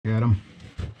Got him.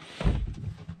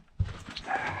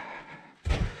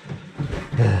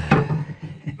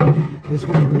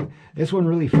 This one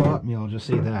really fought me, I'll just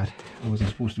say that. It wasn't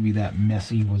supposed to be that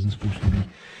messy, wasn't supposed to be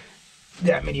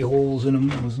that many holes in them,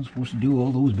 wasn't supposed to do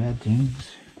all those bad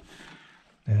things.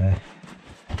 Of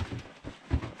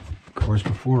course,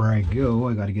 before I go,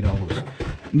 I got to get all those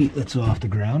meatlets off the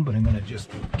ground, but I'm going to just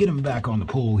get them back on the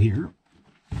pole here.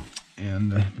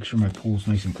 And make sure my pole's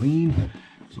nice and clean.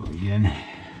 So again,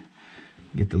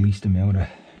 get the least amount of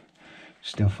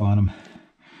stuff on them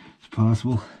as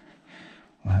possible.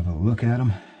 We'll have a look at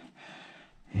them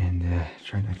and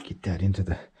try not to get that into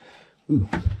the, ooh,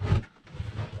 a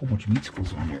whole bunch of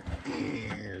meatsicles on there.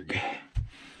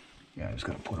 Yeah, I just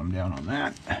gotta put them down on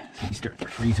that. So he's starting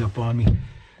to freeze up on me.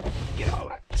 Get all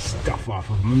that stuff off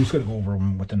of them. I'm just gonna go over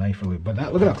them with the knife really. But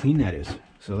that, look at how clean that is.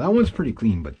 So that one's pretty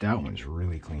clean, but that one's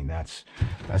really clean. That's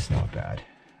not bad.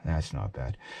 That's not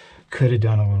bad. Could have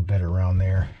done a little better around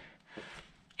there.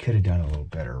 Could have done a little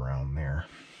better around there.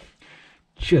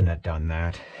 Shouldn't have done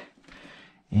that.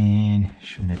 And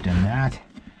shouldn't have done that.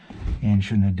 And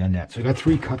shouldn't have done that. So I got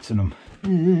 3 cuts in them.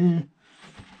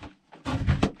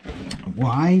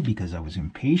 Why? Because I was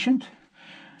impatient.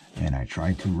 And I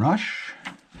tried to rush.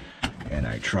 And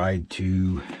I tried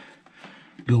to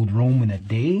build Rome in a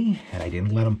day. And I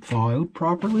didn't let them thaw out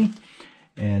properly.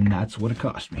 And that's what it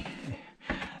cost me.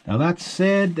 Now that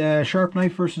said, sharp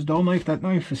knife versus dull knife. That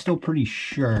knife is still pretty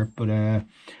sharp. But I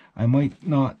might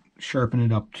not sharpen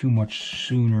it up too much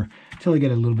sooner until I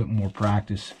get a little bit more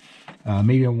practice.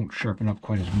 Maybe I won't sharpen up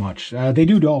quite as much. They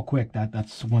do dull quick.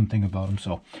 That's one thing about them.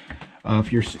 So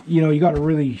if you're, you got a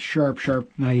really sharp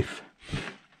knife,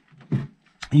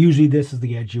 usually this is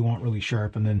the edge you want really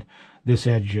sharp, and then this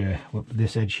edge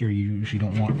here you usually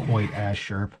don't want quite as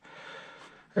sharp.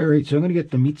 All right, so I'm gonna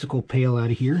get the meatsicle pail out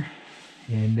of here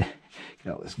and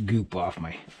get all this goop off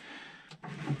my.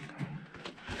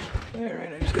 All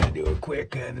right, I'm just gonna do it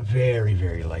quick and very,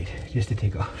 very light, just to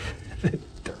take off the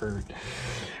dirt.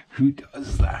 Who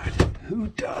does that? Who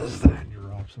does that?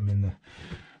 Drops them in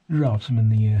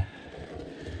the.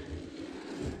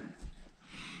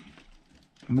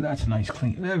 But that's nice,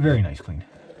 clean. Very nice, clean.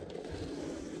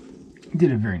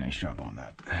 Did a very nice job on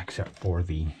that, except for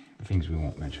the things we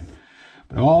won't mention.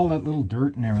 But all that little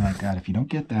dirt and everything like that, if you don't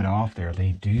get that off there,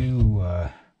 they do.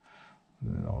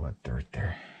 All that dirt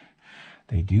there.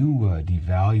 They do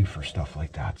devalue for stuff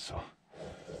like that, so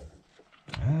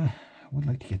I would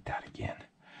like to get that again.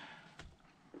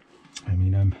 I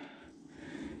mean, I'm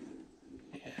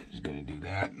just going to do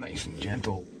that nice and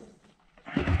gentle.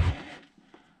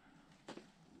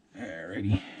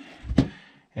 Alrighty.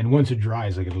 And once it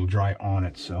dries, like it'll dry on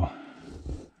it, so.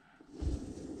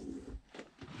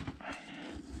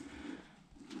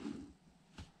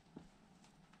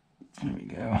 There we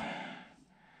go.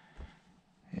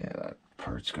 Yeah, that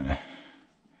part's gonna,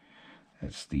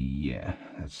 that's the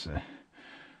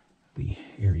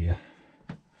area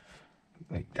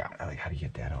like that. I like how to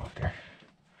get that off there.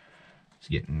 It's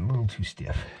getting a little too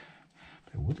stiff,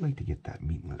 but I would like to get that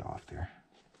meatlet off there.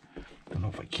 Don't know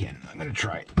if I can. I'm gonna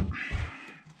try it.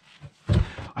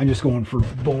 I'm just going for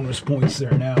bonus points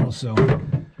there now, so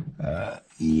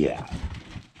yeah,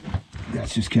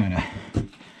 that's just kind of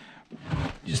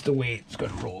just the way it's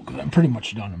gonna roll, because I'm pretty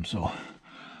much done them, so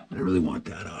I really want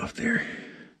that off there.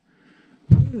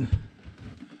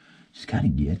 Just gotta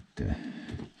get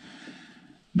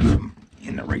them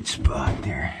in the right spot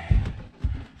there.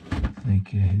 Like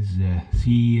his,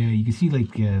 you can see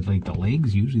like the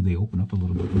legs, usually they open up a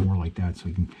little bit more like that, so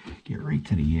you can get right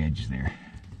to the edge there.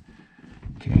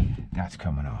 Okay, that's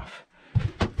coming off.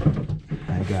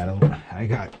 I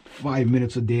got 5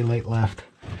 minutes of daylight left.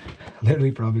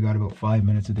 Literally probably got about 5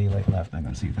 minutes of daylight left. I'm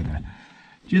gonna see if I can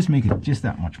just make it just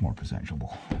that much more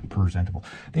presentable.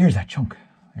 There's that chunk.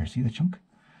 There, see the chunk?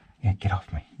 Yeah, get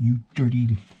off my, you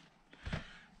dirty,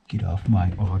 get off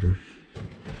my otter.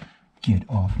 Get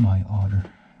off my otter.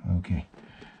 Okay.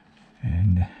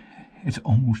 And it's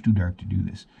almost too dark to do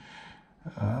this.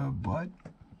 But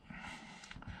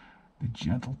the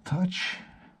gentle touch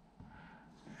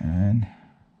and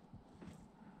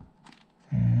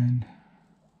I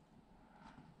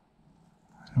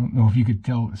don't know if you could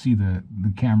see the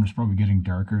camera's probably getting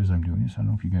darker as I'm doing this. I don't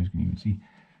know if you guys can even see.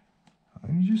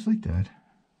 Just like that.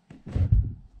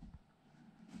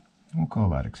 We'll call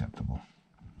that acceptable.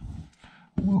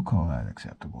 We'll call that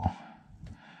acceptable.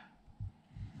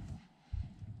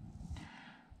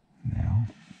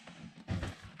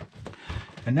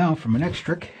 Now for my next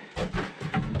trick,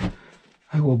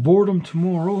 I will board him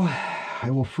tomorrow.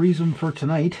 I will freeze him for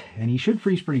tonight, and he should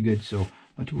freeze pretty good, so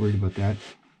not too worried about that.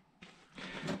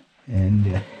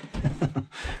 And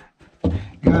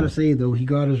Gotta say though, he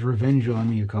got his revenge on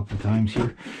me a couple times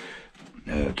here.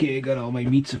 Okay, I got all my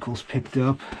meatsicles picked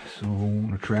up, so I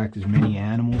won't attract as many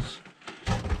animals.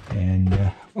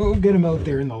 And we'll get him out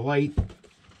there in the light.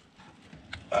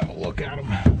 Have a look at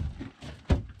him.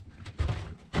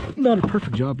 Not a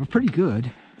perfect job, but pretty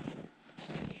good.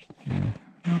 Yeah,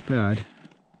 not bad.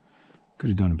 Could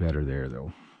have done better there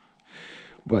though.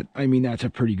 But I mean, that's a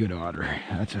pretty good otter.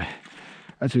 That's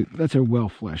a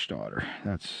well-fleshed otter.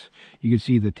 You can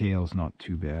see the tail's not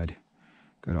too bad.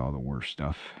 Got all the worst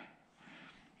stuff.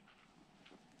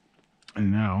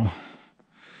 And now,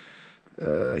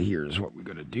 here's what we're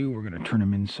gonna do. We're gonna turn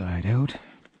him inside out.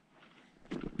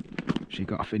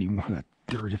 Shake off any more of that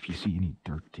dirt. If you see any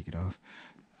dirt, take it off.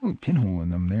 Oh, pinhole in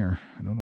them there. I don't know.